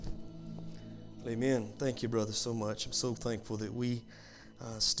Amen. Thank you, brother, so much. I'm so thankful that we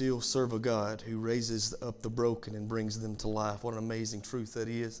still serve a God who raises up the broken and brings them to life. What an amazing truth that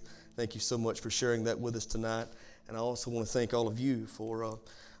is. Thank you so much for sharing that with us tonight. And I also want to thank all of you for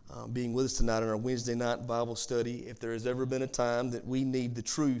being with us tonight in our Wednesday night Bible study. If there has ever been a time that we need the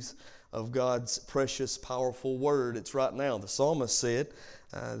truth of God's precious, powerful Word, it's right now. The psalmist said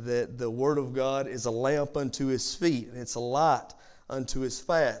that the Word of God is a lamp unto His feet, and it's a light unto His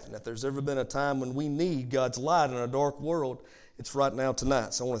path. And if there's ever been a time when we need God's light in a dark world, it's right now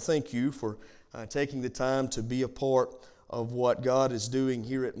tonight. So I want to thank you for taking the time to be a part of what God is doing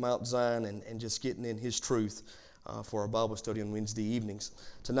here at Mount Zion and just getting in His truth for our Bible study on Wednesday evenings.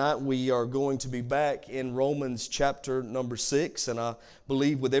 Tonight we are going to be back in Romans chapter number 6, and I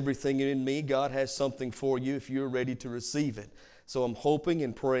believe with everything in me, God has something for you if you're ready to receive it. So I'm hoping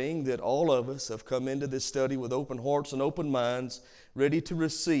and praying that all of us have come into this study with open hearts and open minds, ready to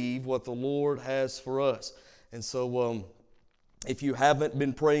receive what the Lord has for us. And so if you haven't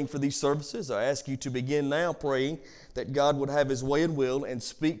been praying for these services, I ask you to begin now praying that God would have His way and will and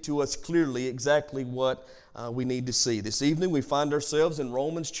speak to us clearly exactly what we need to see. This evening we find ourselves in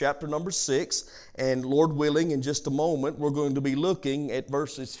Romans chapter number 6, and Lord willing, in just a moment, we're going to be looking at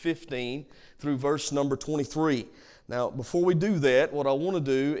verses 15 through verse number 23. Now, before we do that, what I want to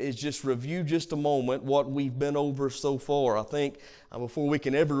do is just review just a moment what we've been over so far. I think before we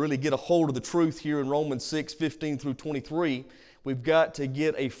can ever really get a hold of the truth here in Romans 6, 15 through 23, we've got to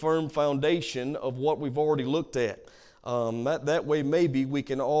get a firm foundation of what we've already looked at. That way maybe we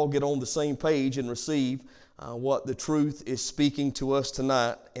can all get on the same page and receive what the truth is speaking to us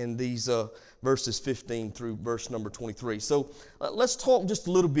tonight in these verses 15 through verse number 23. So let's talk just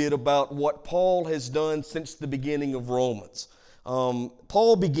a little bit about what Paul has done since the beginning of Romans.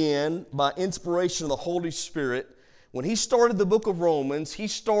 Paul began by inspiration of the Holy Spirit. When he started the book of Romans, he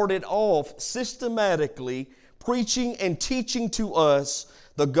started off systematically preaching and teaching to us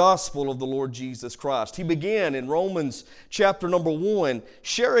the gospel of the Lord Jesus Christ. He began in Romans chapter number 1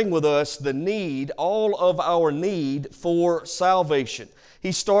 sharing with us the need, all of our need for salvation.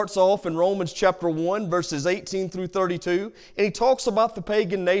 He starts off in Romans chapter 1, verses 18 through 32, and he talks about the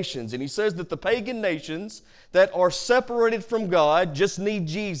pagan nations. And he says that the pagan nations that are separated from God just need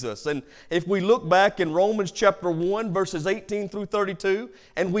Jesus. And if we look back in Romans chapter 1, verses 18 through 32,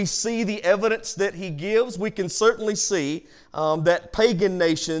 and we see the evidence that he gives, we can certainly see that pagan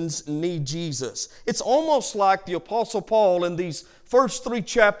nations need Jesus. It's almost like the Apostle Paul in these first 3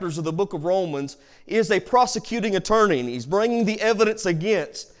 chapters of the book of Romans is a prosecuting attorney, and he's bringing the evidence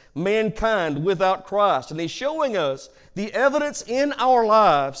against mankind without Christ. And he's showing us the evidence in our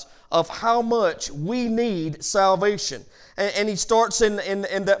lives of how much we need salvation. And he starts in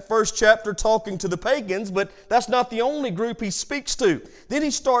that first chapter talking to the pagans, but that's not the only group he speaks to. Then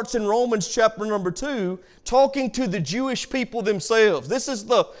he starts in Romans chapter number 2 talking to the Jewish people themselves. This is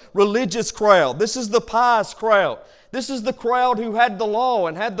the religious crowd. This is the pious crowd. This is the crowd who had the law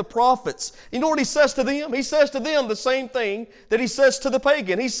and had the prophets. You know what he says to them? He says to them the same thing that he says to the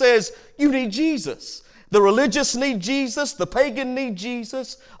pagan. He says, you need Jesus. The religious need Jesus. The pagan need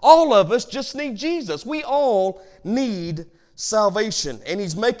Jesus. All of us just need Jesus. We all need salvation. And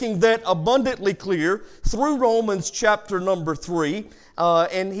he's making that abundantly clear through Romans chapter number 3.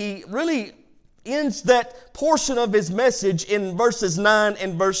 And he really ends that portion of his message in verses 9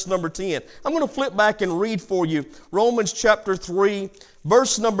 and verse number 10. I'm going to flip back and read for you Romans chapter 3,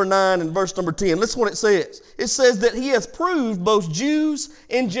 verse number 9 and verse number 10. Listen what it says. It says that he hath proved both Jews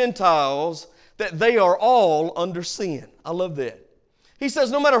and Gentiles that they are all under sin. I love that. He says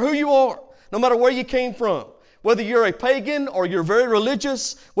no matter who you are, no matter where you came from, whether you're a pagan or you're very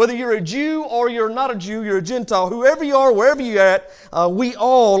religious, whether you're a Jew or you're not a Jew, you're a Gentile, whoever you are, wherever you're at, we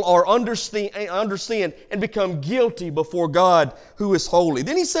all are under sin and become guilty before God who is holy.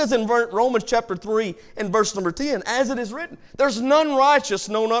 Then he says in Romans chapter 3 and verse number 10, as it is written, there's none righteous,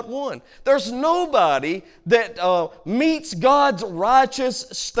 no, not one. There's nobody that meets God's righteous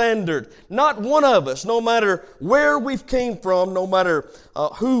standard. Not one of us, no matter where we've came from, no matter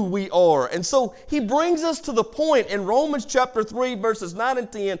who we are. And so he brings us to the point in Romans chapter 3 verses 9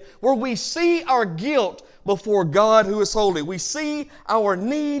 and 10 where we see our guilt before God who is holy. We see our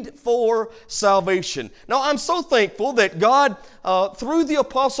need for salvation. Now I'm so thankful that God through the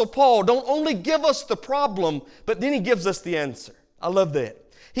Apostle Paul don't only give us the problem, but then he gives us the answer. I love that.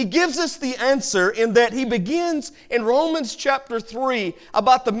 He gives us the answer in that he begins in Romans chapter 3,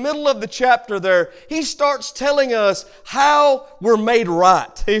 about the middle of the chapter there. He starts telling us how we're made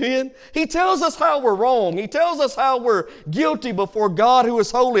right. Amen? He tells us how we're wrong. He tells us how we're guilty before God who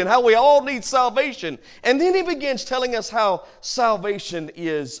is holy and how we all need salvation. And then he begins telling us how salvation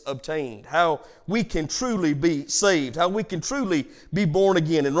is obtained, how we can truly be saved, how we can truly be born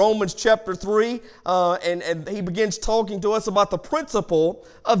again. In Romans chapter 3, and he begins talking to us about the principle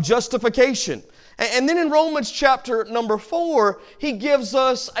of justification. And then in Romans chapter number 4, he gives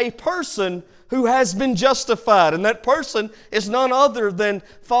us a person who has been justified. And that person is none other than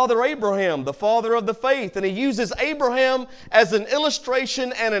Father Abraham, the father of the faith. And he uses Abraham as an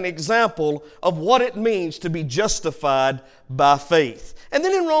illustration and an example of what it means to be justified by faith. And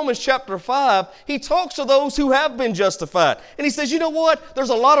then in Romans chapter 5, he talks to those who have been justified. And he says, you know what? There's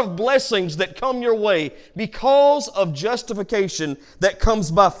a lot of blessings that come your way because of justification that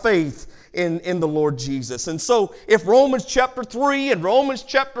comes by faith in the Lord Jesus. And so if Romans chapter 3 and Romans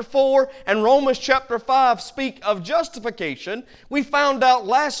chapter 4 and Romans chapter 5 speak of justification, we found out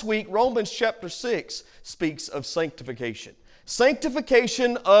last week Romans chapter 6 speaks of sanctification.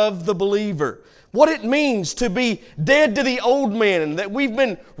 Sanctification of the believer. What it means to be dead to the old man, and that we've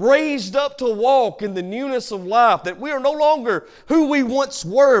been raised up to walk in the newness of life, that we are no longer who we once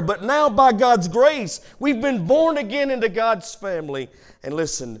were, but now by God's grace, we've been born again into God's family, and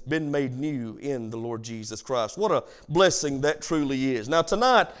listen, been made new in the Lord Jesus Christ. What a blessing that truly is. Now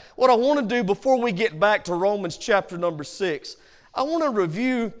tonight, what I want to do before we get back to Romans chapter number 6, I want to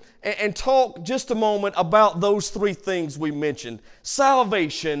review and talk just a moment about those three things we mentioned: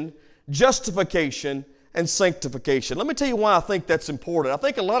 salvation, justification, and sanctification. Let me tell you why I think that's important. I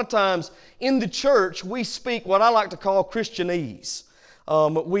think a lot of times in the church we speak what I like to call Christianese.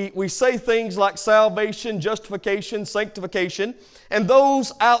 We say things like salvation, justification, sanctification, and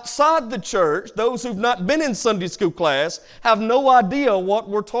those outside the church, those who've not been in Sunday school class, have no idea what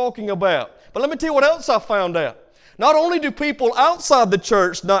we're talking about. But let me tell you what else I found out. Not only do people outside the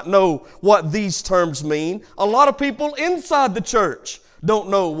church not know what these terms mean, a lot of people inside the church don't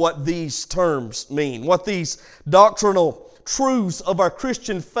know what these terms mean, what these doctrinal truths of our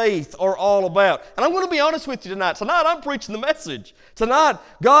Christian faith are all about. And I'm going to be honest with you tonight. Tonight I'm preaching the message. Tonight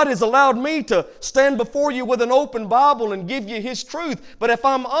God has allowed me to stand before you with an open Bible and give you His truth. But if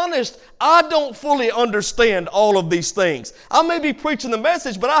I'm honest, I don't fully understand all of these things. I may be preaching the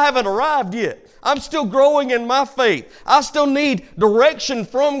message, but I haven't arrived yet. I'm still growing in my faith. I still need direction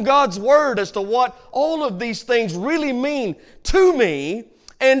from God's Word as to what all of these things really mean to me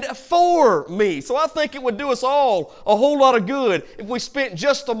and for me. So I think it would do us all a whole lot of good if we spent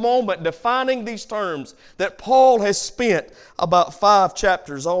just a moment defining these terms that Paul has spent about 5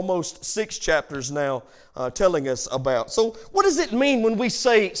 chapters, almost 6 chapters now, telling us about. So what does it mean when we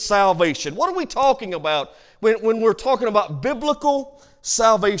say salvation? What are we talking about when we're talking about biblical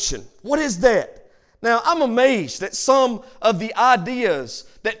salvation? What is that? Now, I'm amazed at some of the ideas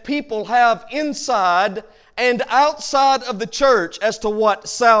that people have inside and outside of the church as to what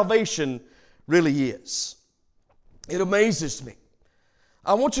salvation really is. It amazes me.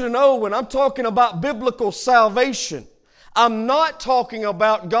 I want you to know when I'm talking about biblical salvation, I'm not talking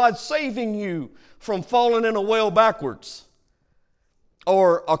about God saving you from falling in a well backwards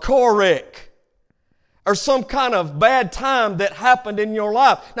or a car wreck or some kind of bad time that happened in your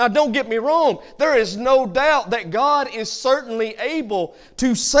life. Now, don't get me wrong. There is no doubt that God is certainly able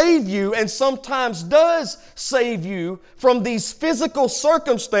to save you and sometimes does save you from these physical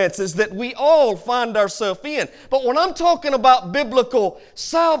circumstances that we all find ourselves in. But when I'm talking about biblical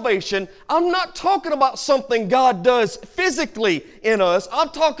salvation, I'm not talking about something God does physically in us. I'm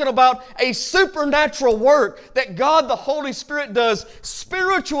talking about a supernatural work that God the Holy Spirit does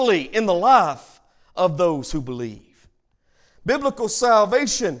spiritually in the life of those who believe. Biblical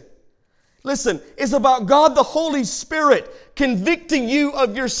salvation, listen, is about God the Holy Spirit convicting you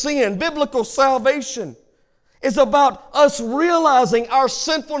of your sin. Biblical salvation is about us realizing our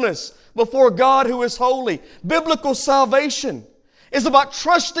sinfulness before God who is holy. Biblical salvation is about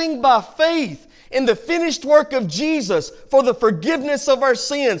trusting by faith in the finished work of Jesus for the forgiveness of our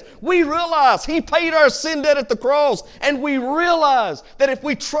sins. We realize He paid our sin debt at the cross, and we realize that if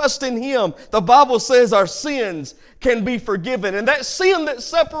we trust in Him, the Bible says our sins can be forgiven. And that sin that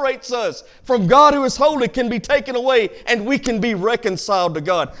separates us from God who is holy can be taken away, and we can be reconciled to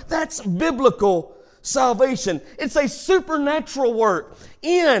God. That's biblical salvation. It's a supernatural work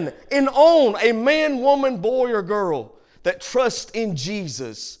in and on a man, woman, boy, or girl that trusts in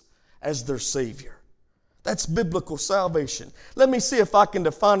Jesus as their Savior. That's biblical salvation. Let me see if I can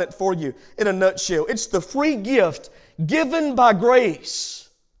define it for you in a nutshell. It's the free gift given by grace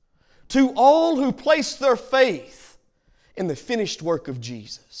to all who place their faith in the finished work of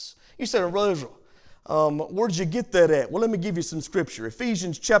Jesus. You said, Brother Israel, where did you get that at? Well, let me give you some scripture.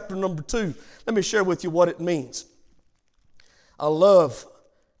 Ephesians chapter number 2. Let me share with you what it means. I love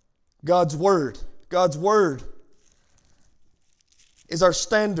God's Word. God's Word is our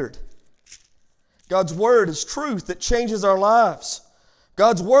standard. God's Word is truth that changes our lives.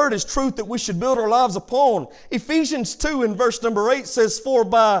 God's Word is truth that we should build our lives upon. Ephesians 2 in verse number 8 says, "For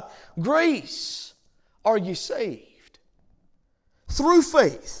by grace are ye saved, through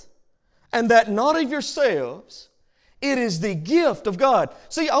faith, and that not of yourselves, it is the gift of God."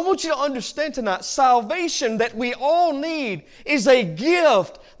 See, I want you to understand tonight, salvation that we all need is a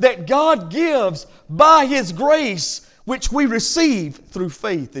gift that God gives by His grace, which we receive through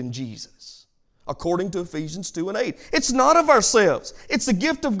faith in Jesus, according to Ephesians 2 and 8. It's not of ourselves. It's a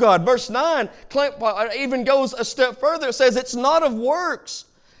gift of God. Verse 9 even goes a step further. It says, "It's not of works,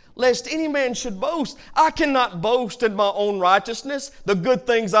 lest any man should boast." I cannot boast in my own righteousness, the good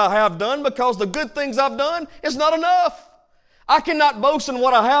things I have done, because the good things I've done is not enough. I cannot boast in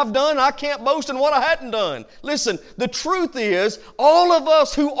what I have done. I can't boast in what I hadn't done. Listen, the truth is, all of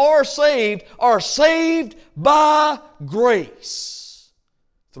us who are saved by grace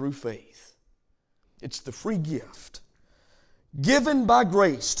through faith. It's the free gift given by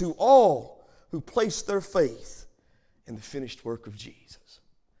grace to all who place their faith in the finished work of Jesus.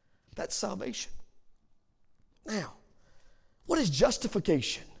 That's salvation. Now, what is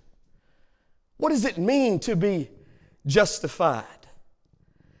justification? What does it mean to be justified?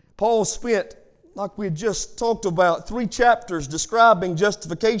 Paul spent, like we had just talked about, 3 chapters describing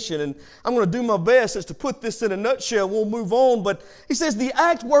justification, and I'm going to do my best as to put this in a nutshell. We'll move on, but he says, "The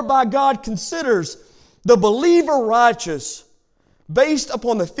act whereby God considers the believer righteous based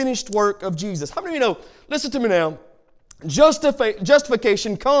upon the finished work of Jesus." How many of you know, listen to me now,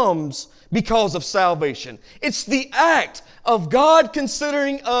 justification comes because of salvation. It's the act of God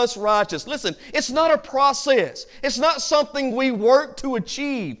considering us righteous. Listen, it's not a process. It's not something we work to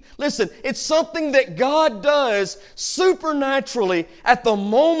achieve. Listen, it's something that God does supernaturally at the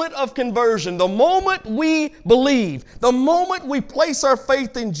moment of conversion, the moment we believe, the moment we place our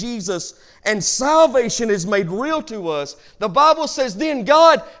faith in Jesus and salvation is made real to us. The Bible says then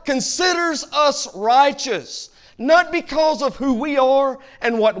God considers us righteous. Not because of who we are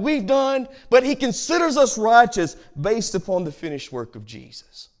and what we've done, but He considers us righteous based upon the finished work of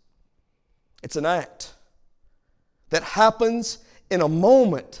Jesus. It's an act that happens in a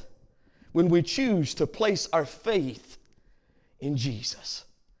moment when we choose to place our faith in Jesus.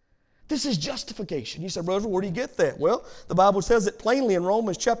 This is justification. You say, "Brother, where do you get that?" Well, the Bible says it plainly in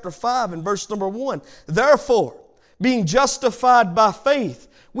Romans chapter 5 and verse number 1. "Therefore, being justified by faith,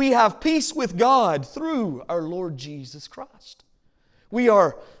 we have peace with God through our Lord Jesus Christ." We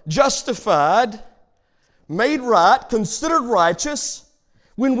are justified, made right, considered righteous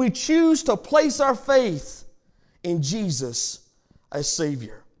when we choose to place our faith in Jesus as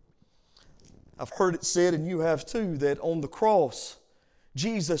Savior. I've heard it said, and you have too, that on the cross,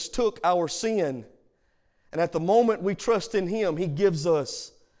 Jesus took our sin, and at the moment we trust in Him, He gives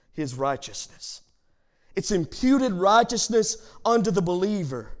us His righteousness. It's imputed righteousness unto the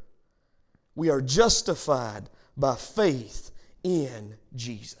believer. We are justified by faith in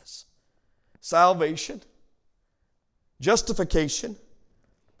Jesus. Salvation, justification.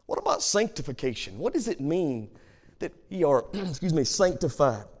 What about sanctification? What does it mean that we are,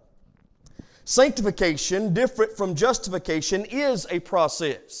 sanctified? Sanctification, different from justification, is a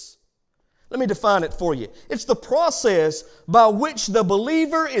process. Let me define it for you. It's the process by which the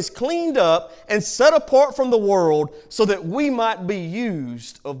believer is cleaned up and set apart from the world so that we might be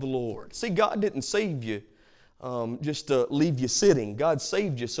used of the Lord. See, God didn't save you just to leave you sitting. God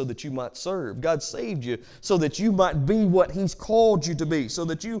saved you so that you might serve. God saved you so that you might be what He's called you to be, so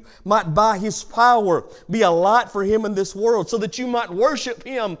that you might by His power be a light for Him in this world, so that you might worship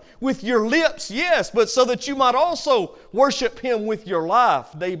Him with your lips, yes, but so that you might also worship Him with your life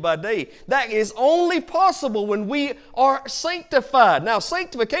day by day. That is only possible when we are sanctified. Now,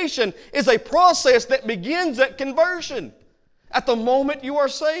 sanctification is a process that begins at conversion, at the moment you are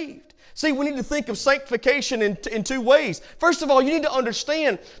saved. See, we need to think of sanctification in 2 ways. First of all, you need to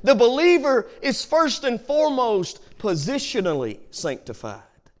understand the believer is first and foremost positionally sanctified.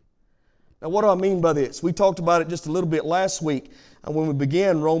 Now, what do I mean by this? We talked about it just a little bit last week when we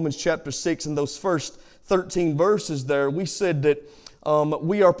began Romans chapter 6 and those first 13 verses there. We said that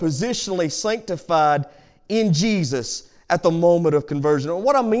we are positionally sanctified in Jesus at the moment of conversion. And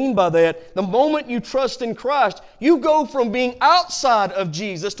what I mean by that, the moment you trust in Christ, you go from being outside of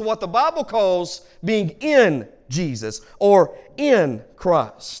Jesus to what the Bible calls being in Jesus or in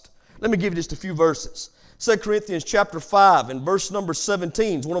Christ. Let me give you just a few verses. 2 Corinthians chapter 5 and verse number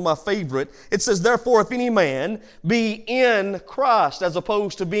 17 is one of my favorite. It says, therefore, if any man be in Christ, as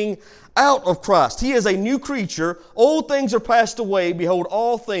opposed to being out of Christ, he is a new creature. Old things are passed away. Behold,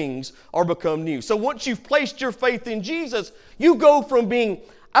 all things are become new. So once you've placed your faith in Jesus, you go from being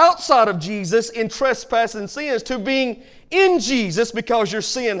outside of Jesus in trespass and sins to being in Jesus because your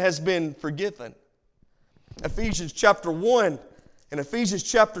sin has been forgiven. Ephesians chapter 1 and Ephesians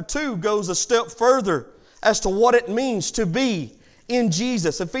chapter 2 goes a step further as to what it means to be in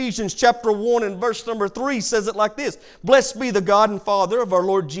Jesus. Ephesians chapter 1 and verse number 3 says it like this: blessed be the God and Father of our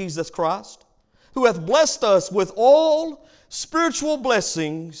Lord Jesus Christ, who hath blessed us with all spiritual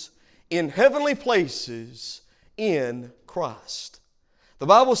blessings in heavenly places in Christ. The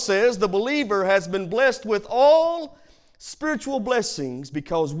Bible says the believer has been blessed with all spiritual blessings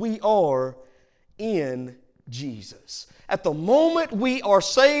because we are in Jesus. At the moment we are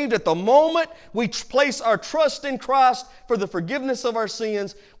saved, at the moment we place our trust in Christ for the forgiveness of our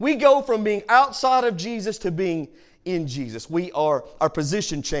sins, we go from being outside of Jesus to being in Jesus. Our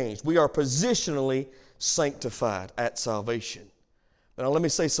position changed. We are positionally sanctified at salvation. Now let me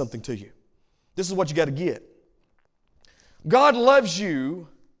say something to you. This is what you got to get. God loves you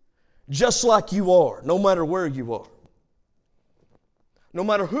just like you are, no matter where you are, no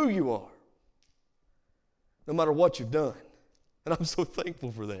matter who you are, no matter what you've done. And I'm so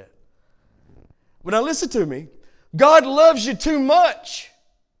thankful for that. But now listen to me. God loves you too much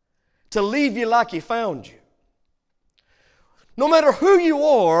to leave you like He found you. No matter who you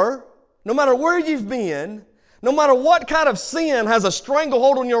are, no matter where you've been, no matter what kind of sin has a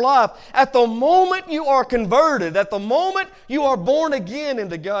stranglehold on your life, at the moment you are converted, at the moment you are born again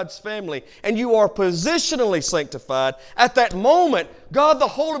into God's family, and you are positionally sanctified, at that moment, God the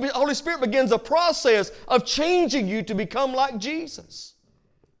Holy Spirit begins a process of changing you to become like Jesus.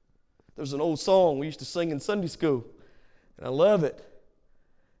 There's an old song we used to sing in Sunday school, and I love it.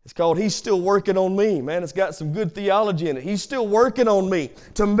 It's called He's Still Working on Me. Man, it's got some good theology in it. He's still working on me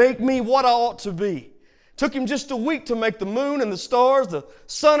to make me what I ought to be. Took Him just a week to make the moon and the stars, the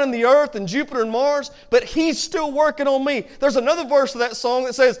sun and the earth, and Jupiter and Mars, but He's still working on me. There's another verse of that song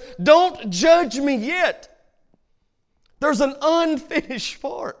that says, don't judge me yet. There's an unfinished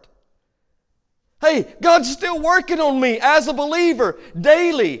part. Hey, God's still working on me as a believer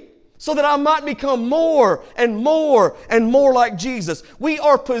daily so that I might become more and more and more like Jesus. We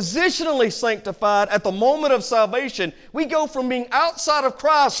are positionally sanctified at the moment of salvation. We go from being outside of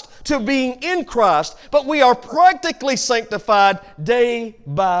Christ to being in Christ, but we are practically sanctified day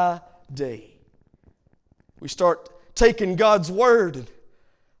by day. We start taking God's Word and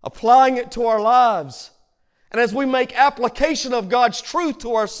applying it to our lives. And as we make application of God's truth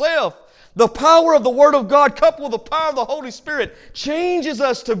to ourselves, the power of the Word of God coupled with the power of the Holy Spirit changes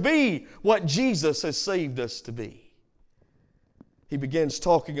us to be what Jesus has saved us to be. He begins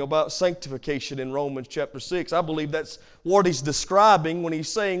talking about sanctification in Romans chapter 6. I believe that's what he's describing when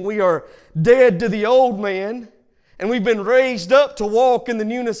he's saying we are dead to the old man and we've been raised up to walk in the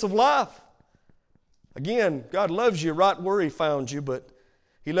newness of life. Again, God loves you right where He found you, but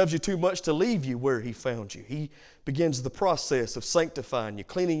He loves you too much to leave you where He found you. He begins the process of sanctifying you,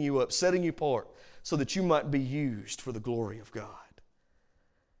 cleaning you up, setting you apart so that you might be used for the glory of God.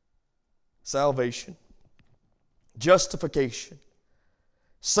 Salvation, justification,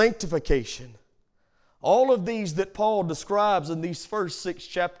 sanctification, all of these that Paul describes in these first 6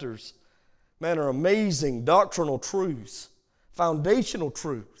 chapters, man, are amazing doctrinal truths, foundational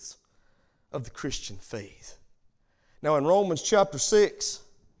truths of the Christian faith. Now in Romans chapter 6,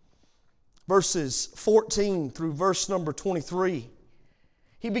 verses 14 through verse number 23,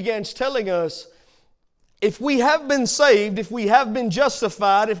 he begins telling us if we have been saved, if we have been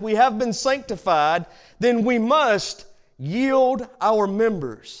justified, if we have been sanctified, then we must yield our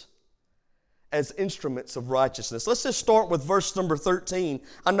members as instruments of righteousness. Let's just start with verse number 13.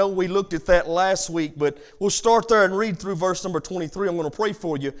 I know we looked at that last week, but we'll start there and read through verse number 23. I'm going to pray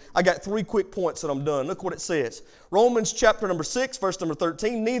for you. I got 3 quick points and I'm done. Look what it says. Romans chapter number 6, verse number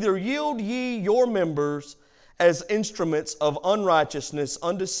 13. Neither yield ye your members as instruments of unrighteousness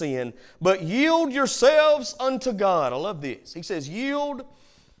unto sin, but yield yourselves unto God. I love this. He says, yield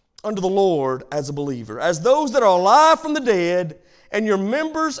unto the Lord as a believer, as those that are alive from the dead, and your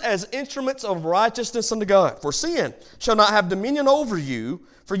members as instruments of righteousness unto God. For sin shall not have dominion over you,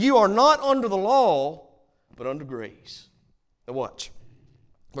 for you are not under the law, but under grace. Now watch.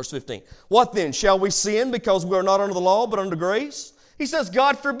 Verse 15. What then? Shall we sin because we are not under the law, but under grace? He says,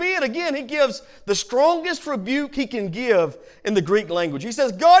 God forbid. Again, he gives the strongest rebuke he can give in the Greek language. He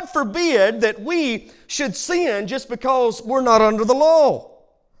says, God forbid that we should sin just because we're not under the law.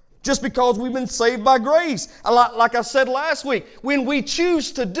 Just because we've been saved by grace. Like I said last week, when we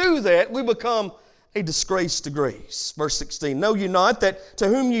choose to do that, we become a disgrace to grace. Verse 16, know ye not that to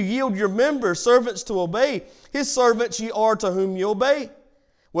whom you yield your members, servants to obey, his servants ye are to whom ye obey,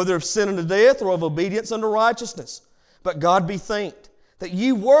 whether of sin unto death or of obedience unto righteousness. But God be thanked that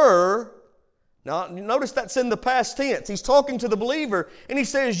you were, now notice that's in the past tense. He's talking to the believer and he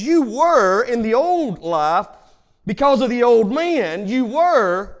says you were in the old life, because of the old man, you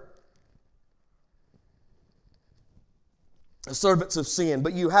were servants of sin,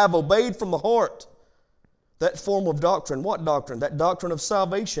 but you have obeyed from the heart that form of doctrine. What doctrine? That doctrine of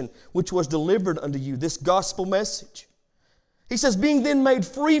salvation, which was delivered unto you, this gospel message. He says, being then made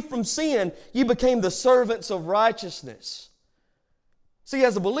free from sin, you became the servants of righteousness. See,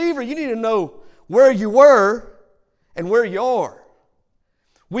 as a believer, you need to know where you were and where you are.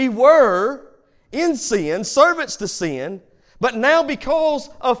 We were in sin, servants to sin, but now because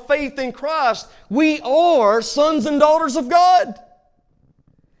of faith in Christ, we are sons and daughters of God.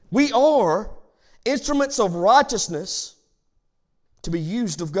 We are instruments of righteousness to be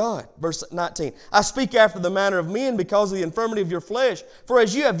used of God. Verse 19, I speak after the manner of men because of the infirmity of your flesh. For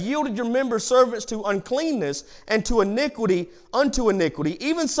as you have yielded your members servants to uncleanness and to iniquity unto iniquity,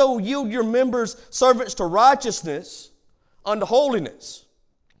 even so yield your members servants to righteousness unto holiness.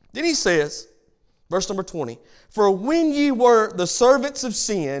 Then he says, verse number 20, for when ye were the servants of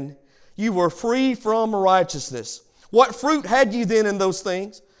sin, you were free from righteousness. What fruit had ye then in those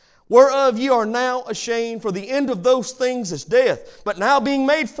things? Whereof ye are now ashamed, for the end of those things is death. But now being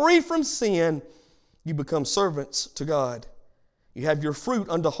made free from sin, you become servants to God. You have your fruit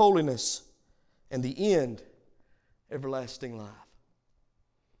unto holiness, and the end, everlasting life.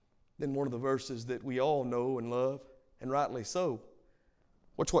 Then one of the verses that we all know and love, and rightly so.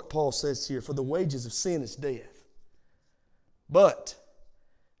 Watch what Paul says here, for the wages of sin is death. But,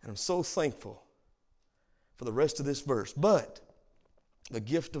 and I'm so thankful for the rest of this verse, but the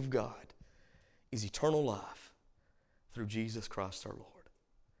gift of God is eternal life through Jesus Christ our Lord.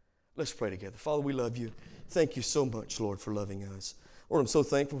 Let's pray together. Father, we love you. Thank you so much, Lord, for loving us. Lord, I'm so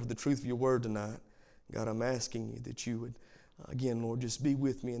thankful for the truth of your word tonight. God, I'm asking you that you would, again, Lord, just be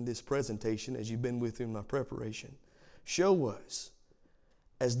with me in this presentation as you've been with me in my preparation. Show us,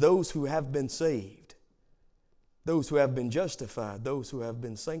 as those who have been saved, those who have been justified, those who have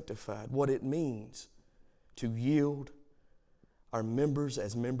been sanctified, what it means to yield our members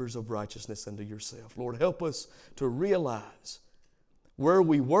as members of righteousness unto yourself. Lord, help us to realize where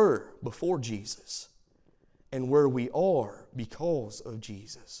we were before Jesus and where we are because of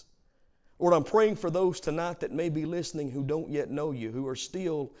Jesus. Lord, I'm praying for those tonight that may be listening who don't yet know you, who are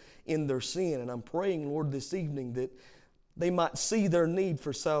still in their sin. And I'm praying, Lord, this evening that they might see their need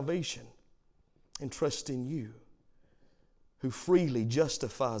for salvation and trust in you, who freely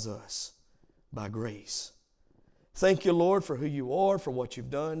justifies us by grace. Thank you, Lord, for who you are, for what you've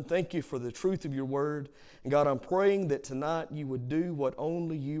done. Thank you for the truth of your word. And God, I'm praying that tonight you would do what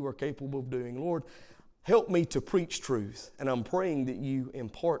only you are capable of doing. Lord, help me to preach truth, and I'm praying that you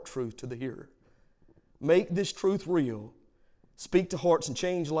impart truth to the hearer. Make this truth real. Speak to hearts and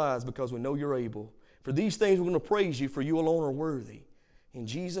change lives, because we know you're able. For these things we're going to praise you, for you alone are worthy. In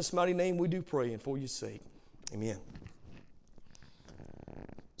Jesus' mighty name we do pray, and for your sake. Amen.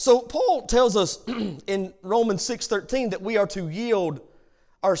 So Paul tells us in Romans 6:13 that we are to yield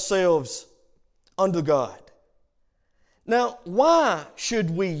ourselves unto God. Now, why should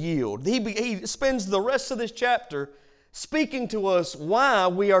we yield? He spends the rest of this chapter speaking to us why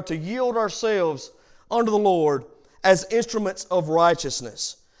we are to yield ourselves unto the Lord as instruments of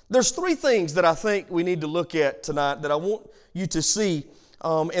righteousness. There's three things that I think we need to look at tonight that I want you to see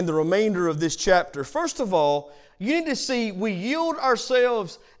in the remainder of this chapter. First of all, you need to see we yield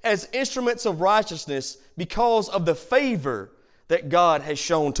ourselves as instruments of righteousness because of the favor that God has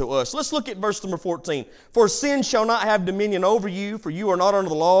shown to us. Let's look at verse number 14. For sin shall not have dominion over you, for you are not under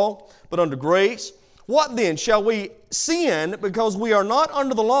the law, but under grace. What then? Shall we sin because we are not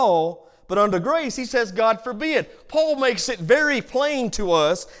under the law, but under grace? He says, God forbid. Paul makes it very plain to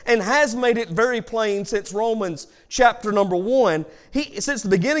us and has made it very plain since Romans chapter number 1. Since the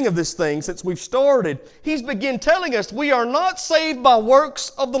beginning of this thing, since we've started, he's begun telling us we are not saved by works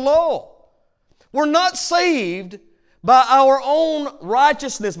of the law. We're not saved by our own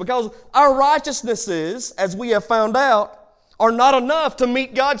righteousness, because our righteousnesses, as we have found out, are not enough to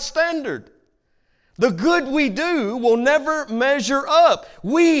meet God's standard. The good we do will never measure up.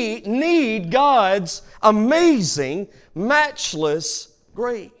 We need God's amazing, matchless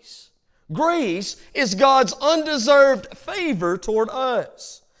grace. Grace is God's undeserved favor toward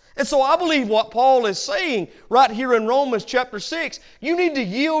us. And so I believe what Paul is saying right here in Romans chapter 6, you need to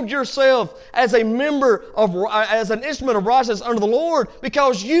yield yourself as a member of, as an instrument of righteousness under the Lord,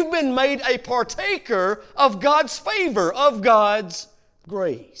 because you've been made a partaker of God's favor, of God's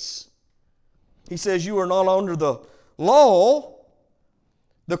grace. He says you are not under the law.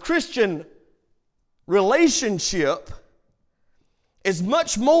 The Christian relationship is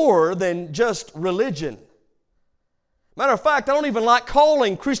much more than just religion. Matter of fact, I don't even like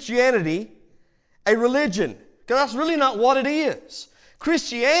calling Christianity a religion, because that's really not what it is.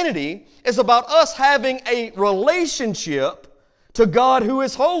 Christianity is about us having a relationship to God who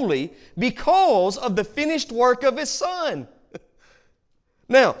is holy because of the finished work of His Son.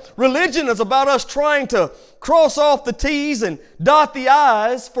 Now, religion is about us trying to cross off the T's and dot the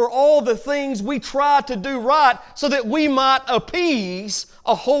I's for all the things we try to do right so that we might appease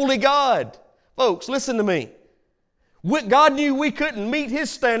a holy God. Folks, listen to me. God knew we couldn't meet His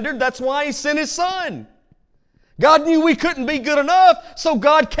standard. That's why He sent His Son. God knew we couldn't be good enough, so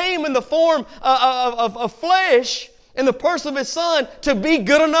God came in the form of flesh in the person of His Son to be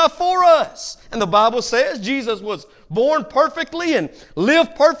good enough for us. And the Bible says Jesus was born perfectly and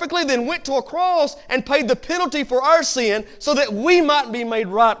lived perfectly, then went to a cross and paid the penalty for our sin so that we might be made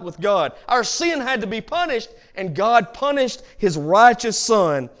right with God. Our sin had to be punished, and God punished His righteous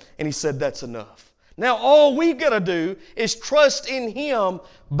Son, and He said, that's enough. Now all we've got to do is trust in Him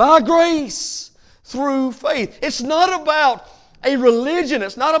by grace through faith. It's not about a religion.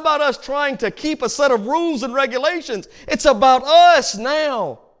 It's not about us trying to keep a set of rules and regulations. It's about us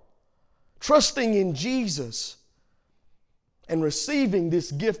now trusting in Jesus and receiving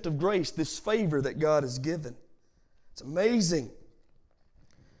this gift of grace, this favor that God has given. It's amazing.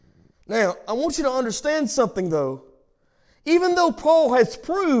 Now, I want you to understand something though. Even though Paul has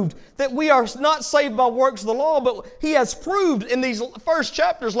proved that we are not saved by works of the law, but he has proved in these first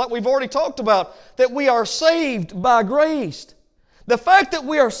chapters, like we've already talked about, that we are saved by grace. The fact that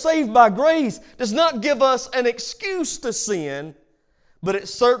we are saved by grace does not give us an excuse to sin, but it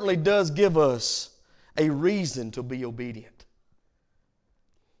certainly does give us a reason to be obedient.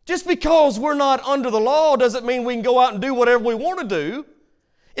 Just because we're not under the law doesn't mean we can go out and do whatever we want to do.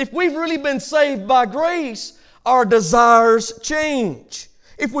 If we've really been saved by grace, our desires change.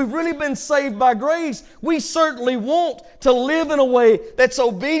 If we've really been saved by grace, we certainly want to live in a way that's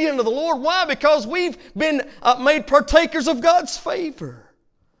obedient to the Lord. Why? Because we've been made partakers of God's favor.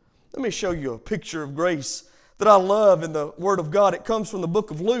 Let me show you a picture of grace that I love in the Word of God. It comes from the book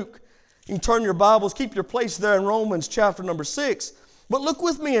of Luke. You can turn your Bibles, keep your place there in Romans chapter number 6. But look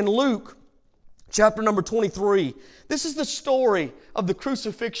with me in Luke chapter number 23. This is the story of the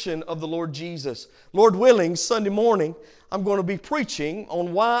crucifixion of the Lord Jesus. Lord willing, Sunday morning, I'm going to be preaching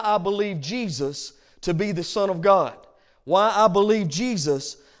on why I believe Jesus to be the Son of God. Why I believe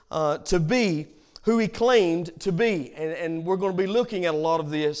Jesus to be who He claimed to be. And we're going to be looking at a lot of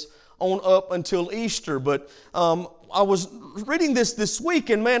this on up until Easter. But I was reading this week,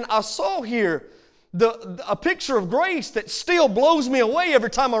 and man, I saw here a picture of grace that still blows me away every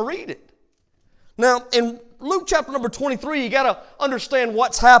time I read it. Now, in Luke chapter number 23, you got to understand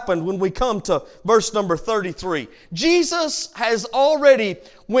what's happened when we come to verse number 33. Jesus has already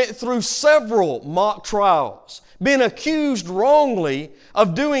went through several mock trials, been accused wrongly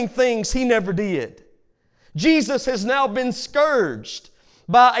of doing things He never did. Jesus has now been scourged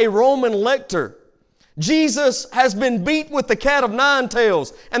by a Roman lictor. Jesus has been beat with the cat of nine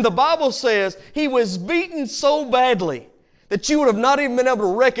tails, and the Bible says He was beaten so badly that you would have not even been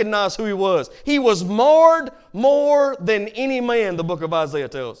able to recognize who He was. He was marred more than any man, the book of Isaiah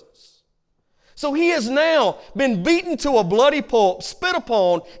tells us. So He has now been beaten to a bloody pulp, spit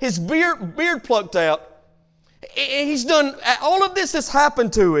upon, His beard plucked out. He's done, all of this has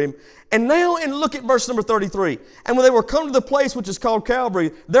happened to Him. And now, and look at verse number 33. And when they were come to the place which is called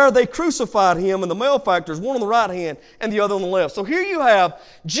Calvary, there they crucified Him and the malefactors, one on the right hand and the other on the left. So here you have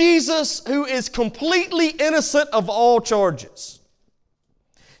Jesus, who is completely innocent of all charges.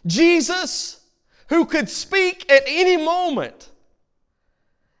 Jesus, who could speak at any moment.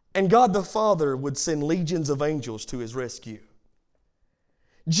 And God the Father would send legions of angels to His rescue.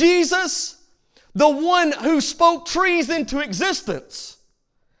 Jesus, the one who spoke trees into existence,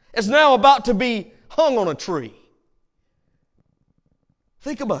 is now about to be hung on a tree.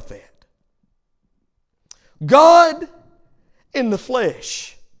 Think about that. God in the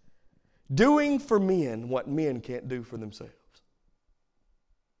flesh, doing for men what men can't do for themselves.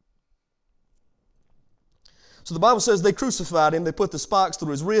 So the Bible says they crucified Him, they put the spikes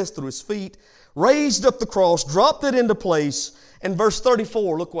through His wrist, through His feet, raised up the cross, dropped it into place, and verse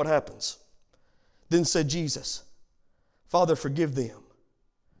 34, look what happens. Then said Jesus, Father, forgive them,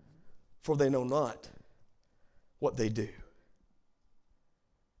 for they know not what they do.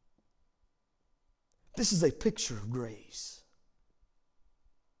 This is a picture of grace.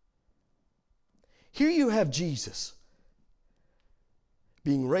 Here you have Jesus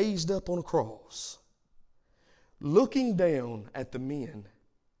being raised up on a cross, looking down at the men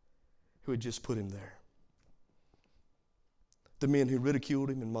who had just put him there. The men who ridiculed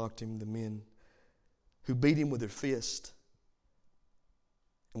him and mocked him, the men who beat him with their fist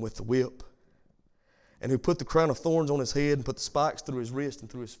and with the whip, and who put the crown of thorns on his head and put the spikes through his wrist and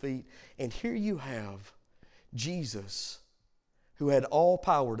through his feet. And here you have Jesus, who had all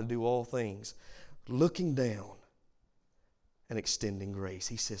power to do all things, looking down and extending grace.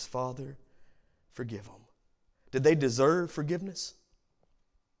 He says, Father, forgive them. Did they deserve forgiveness?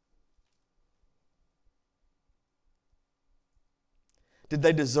 Did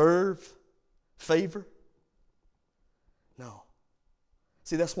they deserve favor? No.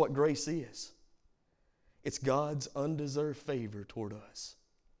 See, that's what grace is. It's God's undeserved favor toward us.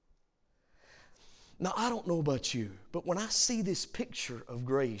 Now, I don't know about you, but when I see this picture of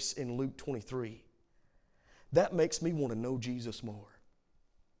grace in Luke 23, that makes me want to know Jesus more.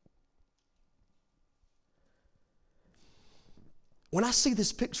 When I see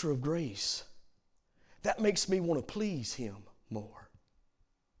this picture of grace, that makes me want to please Him more.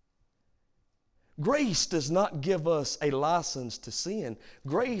 Grace does not give us a license to sin.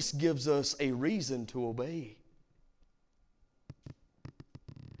 Grace gives us a reason to obey.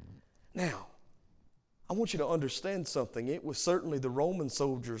 Now, I want you to understand something. It was certainly the Roman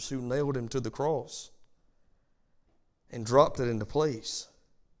soldiers who nailed him to the cross and dropped it into place,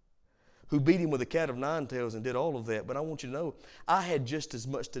 who beat him with a cat of nine tails and did all of that. But I want you to know, I had just as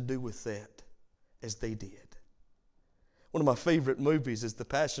much to do with that as they did. One of my favorite movies is The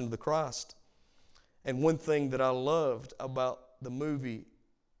Passion of the Christ. And one thing that I loved about the movie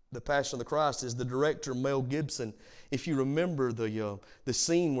The Passion of the Christ is the director, Mel Gibson. If you remember the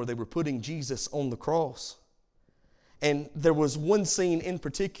scene where they were putting Jesus on the cross. And there was one scene in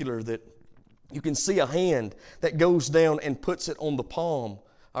particular that you can see a hand that goes down and puts it on the palm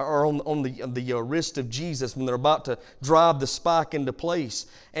or on the wrist of Jesus when they're about to drive the spike into place.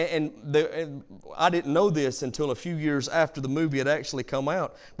 And I didn't know this until a few years after the movie had actually come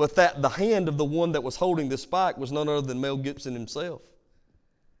out, but that the hand of the one that was holding the spike was none other than Mel Gibson himself.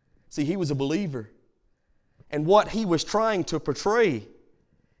 See, he was a believer. And what he was trying to portray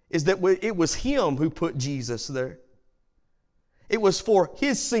is that it was him who put Jesus there. It was for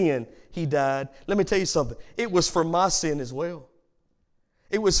his sin he died. Let me tell you something. It was for my sin as well.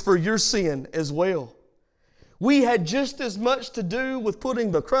 It was for your sin as well. We had just as much to do with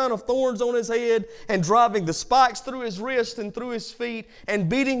putting the crown of thorns on his head and driving the spikes through his wrist and through his feet and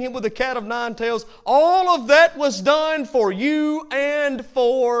beating him with a cat of nine tails. All of that was done for you and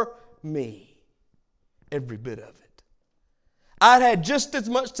for me. Every bit of it. I had just as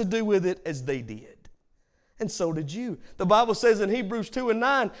much to do with it as they did. And so did you. The Bible says in Hebrews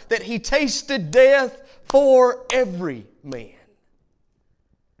 2:9 that He tasted death for every man.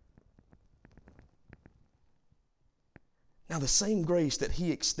 Now, the same grace that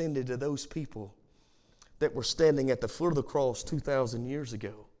He extended to those people that were standing at the foot of the cross 2,000 years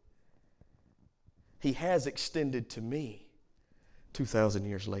ago, He has extended to me 2,000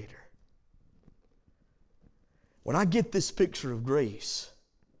 years later. When I get this picture of grace,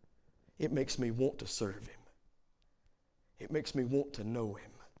 it makes me want to serve Him. It makes me want to know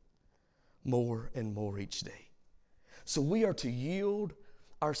Him more and more each day. So we are to yield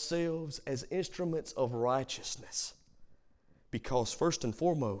ourselves as instruments of righteousness, because first and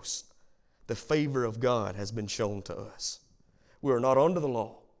foremost, the favor of God has been shown to us. We are not under the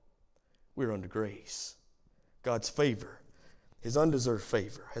law. We are under grace. God's favor, His undeserved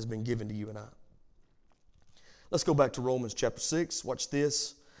favor, has been given to you and I. Let's go back to Romans chapter 6. Watch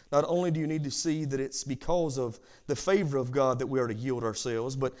this. Not only do you need to see that it's because of the favor of God that we are to yield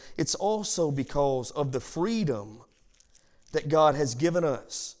ourselves, but it's also because of the freedom that God has given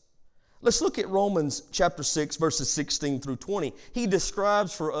us. Let's look at Romans chapter 6, verses 16 through 20. He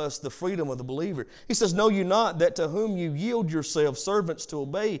describes for us the freedom of the believer. He says, "Know you not that to whom you yield yourselves servants to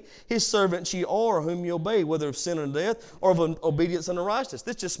obey, His servants ye are whom you obey, whether of sin unto death or of obedience unto righteousness."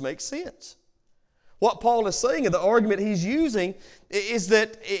 This just makes sense. What Paul is saying, and the argument he's using, is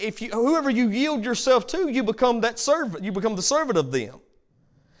that whoever you yield yourself to, you become that servant. You become the servant of them.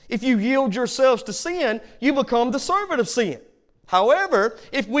 If you yield yourselves to sin, you become the servant of sin. However,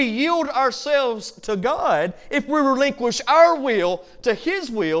 if we yield ourselves to God, if we relinquish our will to His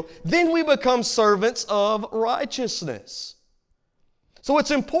will, then we become servants of righteousness. So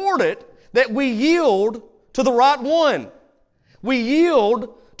it's important that we yield to the right one. We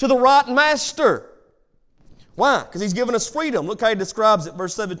yield to the right master. Why? Because He's given us freedom. Look how He describes it,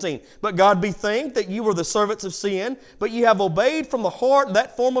 verse 17. But God be thanked that you were the servants of sin, but you have obeyed from the heart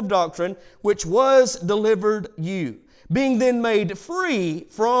that form of doctrine which was delivered you. Being then made free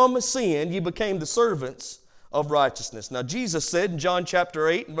from sin, you became the servants of righteousness. Now Jesus said in John chapter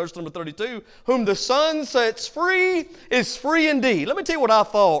 8 and verse number 32, whom the Son sets free is free indeed. Let me tell you what I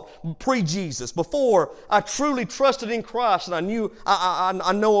thought pre-Jesus, before I truly trusted in Christ and I knew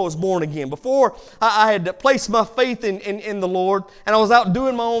I know I was born again. Before I had placed my faith in the Lord and I was out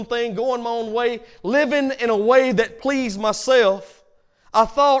doing my own thing, going my own way, living in a way that pleased myself, I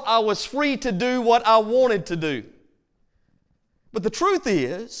thought I was free to do what I wanted to do. But the truth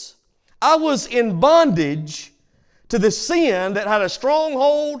is, I was in bondage to the sin that had a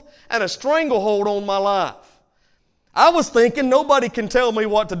stronghold and a stranglehold on my life. I was thinking nobody can tell me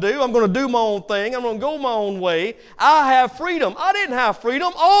what to do. I'm going to do my own thing. I'm going to go my own way. I have freedom. I didn't have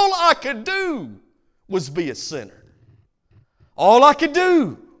freedom. All I could do was be a sinner. All I could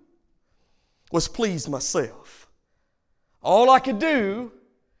do was please myself. All I could do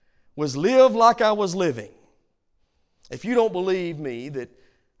was live like I was living. If you don't believe me that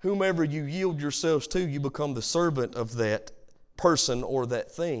whomever you yield yourselves to, you become the servant of that person or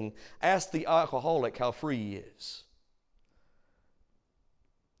that thing. Ask the alcoholic how free he is.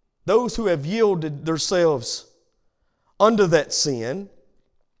 Those who have yielded themselves under that sin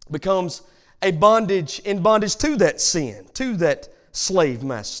becomes in bondage to that sin, to that slave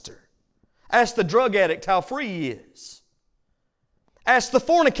master. Ask the drug addict how free he is. Ask the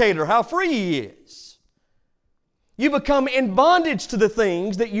fornicator how free he is. You become in bondage to the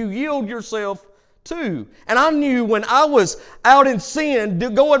things that you yield yourself to. And I knew when I was out in sin,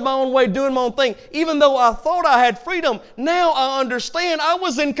 going my own way, doing my own thing, even though I thought I had freedom, now I understand I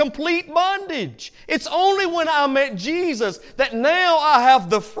was in complete bondage. It's only when I met Jesus that now I have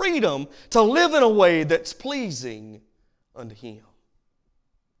the freedom to live in a way that's pleasing unto Him.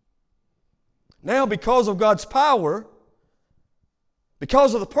 Now, because of God's power,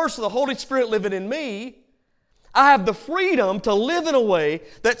 because of the person of the Holy Spirit living in me, I have the freedom to live in a way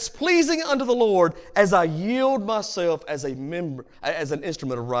that's pleasing unto the Lord as I yield myself as an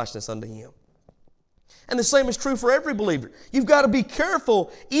instrument of righteousness unto Him. And the same is true for every believer. You've got to be careful,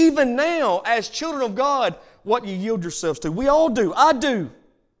 even now, as children of God, what you yield yourselves to. We all do. I do.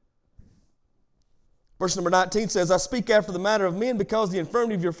 Verse number 19 says, I speak after the manner of men because of the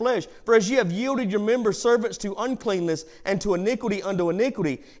infirmity of your flesh. For as ye have yielded your members servants to uncleanness and to iniquity unto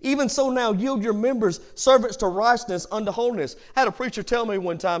iniquity, even so now yield your members servants to righteousness unto holiness. I had a preacher tell me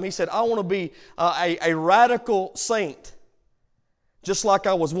one time, he said, I want to be a radical saint, just like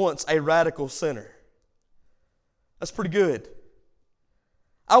I was once a radical sinner. That's pretty good.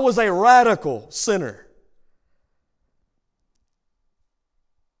 I was a radical sinner.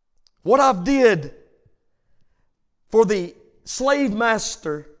 What I've did for the slave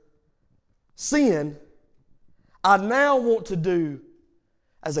master sin, I now want to do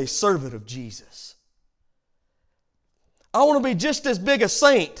as a servant of Jesus. I want to be just as big a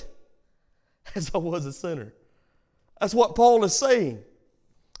saint as I was a sinner. That's what Paul is saying.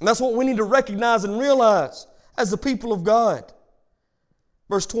 And that's what we need to recognize and realize as the people of God.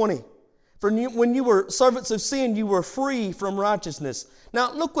 Verse 20. For when you were servants of sin, you were free from righteousness.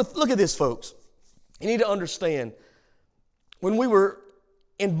 Now look at this, folks. You need to understand. When we were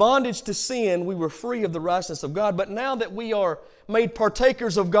in bondage to sin, we were free of the righteousness of God. But now that we are made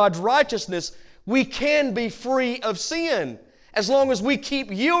partakers of God's righteousness, we can be free of sin as long as we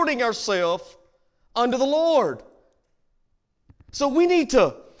keep yielding ourselves unto the Lord. So we need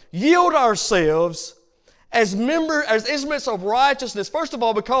to yield ourselves as instruments of righteousness, first of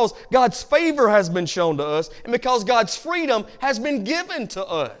all, because God's favor has been shown to us and because God's freedom has been given to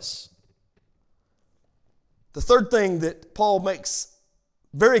us. The third thing that Paul makes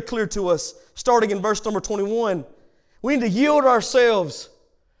very clear to us, starting in verse number 21, we need to yield ourselves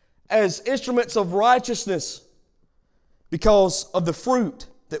as instruments of righteousness because of the fruit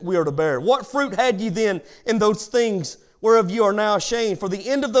that we are to bear. What fruit had ye then in those things whereof you are now ashamed? For the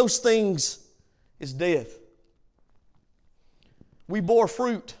end of those things is death. We bore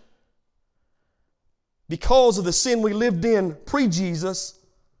fruit because of the sin we lived in pre-Jesus,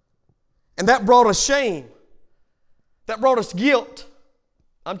 and that brought us shame. That brought us guilt.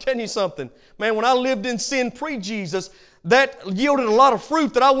 I'm telling you something. Man, when I lived in sin pre-Jesus, that yielded a lot of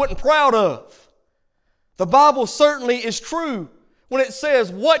fruit that I wasn't proud of. The Bible certainly is true when it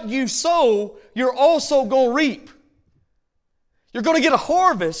says, what you sow, you're also going to reap. You're going to get a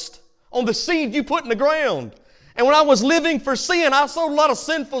harvest on the seed you put in the ground. And when I was living for sin, I sowed a lot of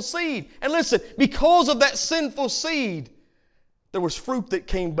sinful seed. And listen, because of that sinful seed, There was fruit that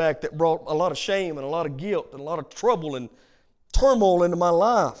came back that brought a lot of shame and a lot of guilt and a lot of trouble and turmoil into my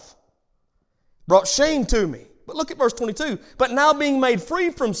life. Brought shame to me. But look at verse 22. But now being made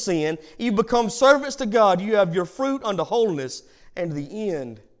free from sin, you become servants to God. You have your fruit unto holiness, and to the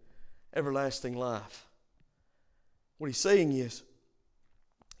end, everlasting life. What he's saying is,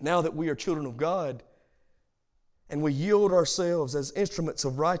 now that we are children of God, and we yield ourselves as instruments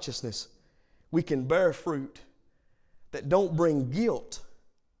of righteousness, we can bear fruit that don't bring guilt,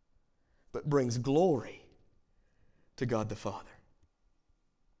 but brings glory to God the Father.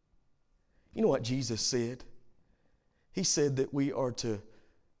 You know what Jesus said? He said that we are to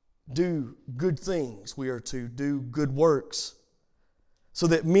do good things. We are to do good works so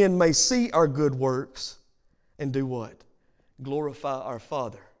that men may see our good works and do what? Glorify our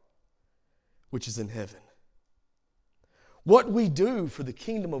Father which is in heaven. What we do for the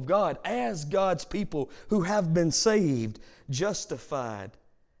kingdom of God as God's people who have been saved, justified,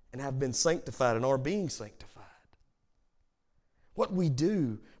 and have been sanctified and are being sanctified. What we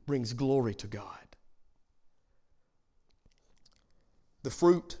do brings glory to God. The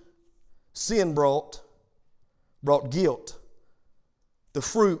fruit sin brought guilt. The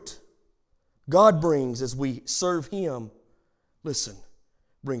fruit God brings as we serve Him, listen,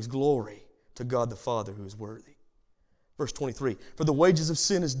 brings glory to God the Father who is worthy. Verse 23, for the wages of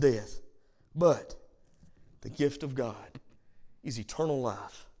sin is death, but the gift of God is eternal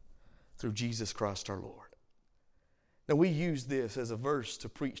life through Jesus Christ our Lord. Now we use this as a verse to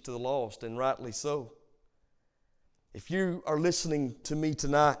preach to the lost, and rightly so. If you are listening to me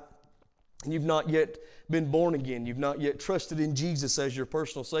tonight and you've not yet been born again, you've not yet trusted in Jesus as your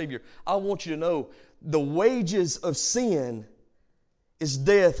personal Savior, I want you to know the wages of sin is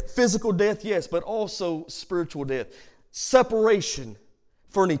death, physical death, yes, but also spiritual death. Separation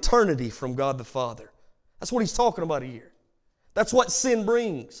for an eternity from God the Father. That's what he's talking about here. That's what sin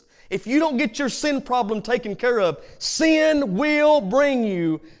brings. If you don't get your sin problem taken care of, sin will bring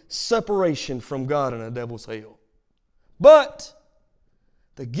you separation from God in a devil's hell. But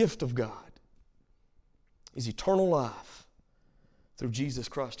the gift of God is eternal life through Jesus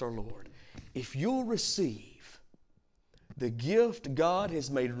Christ our Lord. If you'll receive the gift God has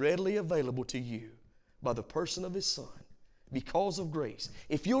made readily available to you by the person of His Son, because of grace,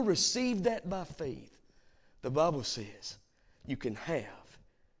 if you'll receive that by faith, the Bible says you can have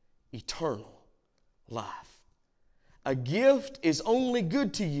eternal life. A gift is only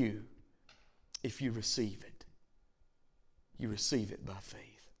good to you if you receive it. You receive it by faith.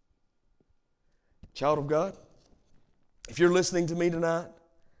 Child of God, if you're listening to me tonight,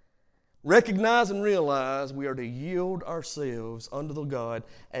 recognize and realize we are to yield ourselves unto the God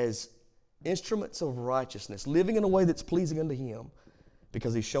as instruments of righteousness, living in a way that's pleasing unto Him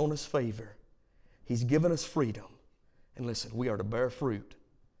because He's shown us favor. He's given us freedom. And listen, we are to bear fruit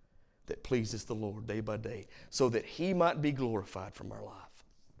that pleases the Lord day by day so that He might be glorified from our life.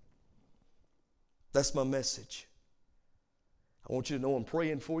 That's my message. I want you to know I'm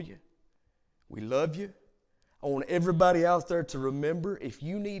praying for you. We love you. I want everybody out there to remember, if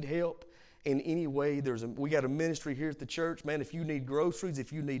you need help in any way, we got a ministry here at the church. Man, if you need groceries,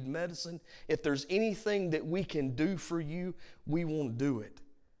 if you need medicine, if there's anything that we can do for you, we want to do it.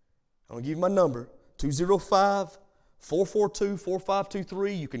 I'm going to give you my number,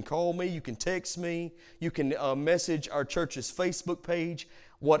 205-442-4523. You can call me. You can text me. You can message our church's Facebook page.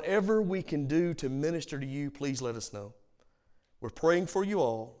 Whatever we can do to minister to you, please let us know. We're praying for you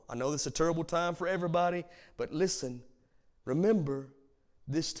all. I know this is a terrible time for everybody, but listen, remember,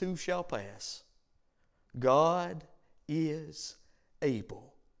 this too shall pass. God is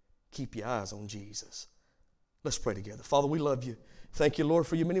able. Keep your eyes on Jesus. Let's pray together. Father, we love you. Thank you, Lord,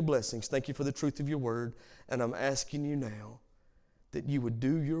 for your many blessings. Thank you for the truth of your word. And I'm asking you now that you would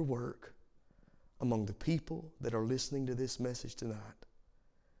do your work among the people that are listening to this message tonight.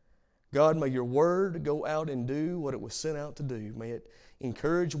 God, may your word go out and do what it was sent out to do. May it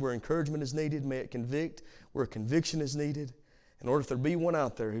encourage where encouragement is needed. May it convict where conviction is needed. In order if there be one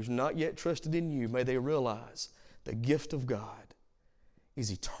out there who's not yet trusted in you, may they realize the gift of God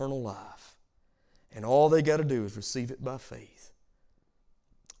is eternal life. And all they got to do is receive it by faith.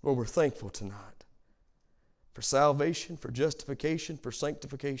 Lord, we're thankful tonight for salvation, for justification, for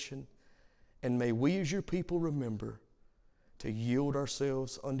sanctification. And may we as your people remember to yield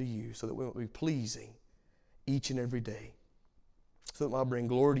ourselves unto you so that we might be pleasing each and every day. So that we might bring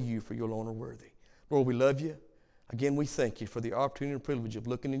glory to you, for you alone are worthy. Lord, we love you. Again, we thank you for the opportunity and privilege of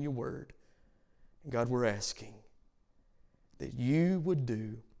looking in your word. And God, we're asking that you would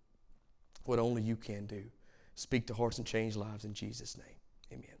do what only you can do. Speak to hearts and change lives in Jesus' name.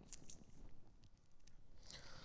 Amen.